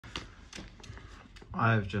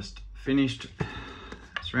I've just finished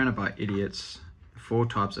Surrounded by Idiots, 4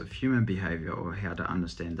 Types of Human Behavior, or How to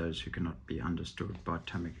Understand Those Who Cannot Be Understood by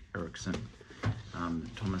Erikson.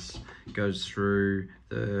 Thomas goes through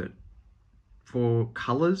the 4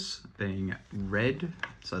 colours, being red,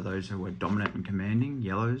 so those who are dominant and commanding;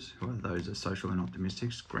 yellows, who are those who are social and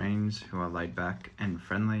optimistic; greens, who are laid back and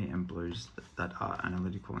friendly; and blues that are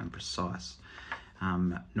analytical and precise.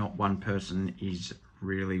 Not one person is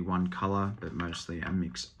really one colour, but mostly a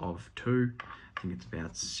mix of 2. I think it's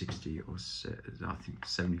about 60 or I think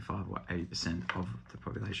 75 or 80% of the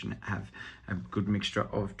population have a good mixture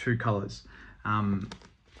of 2 colours.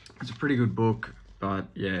 It's a pretty good book, but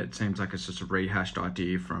yeah, it seems like it's just a rehashed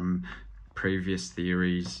idea from previous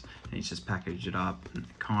theories, and he's just packaged it up and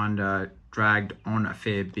kind of dragged on a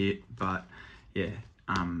fair bit. But yeah,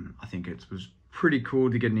 I think it was pretty cool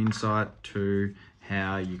to get an insight to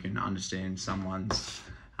how you can understand someone's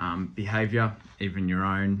behavior, even your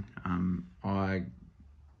own. I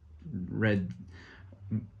read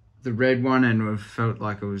the red one and felt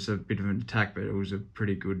like it was a bit of an attack, but it was a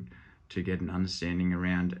pretty good to get an understanding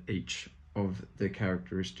around each of the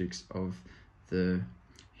characteristics of the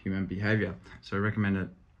human behavior. So I recommend it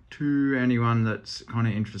to anyone that's kind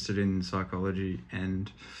of interested in psychology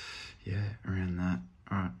and yeah, around that.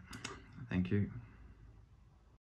 All right, thank you.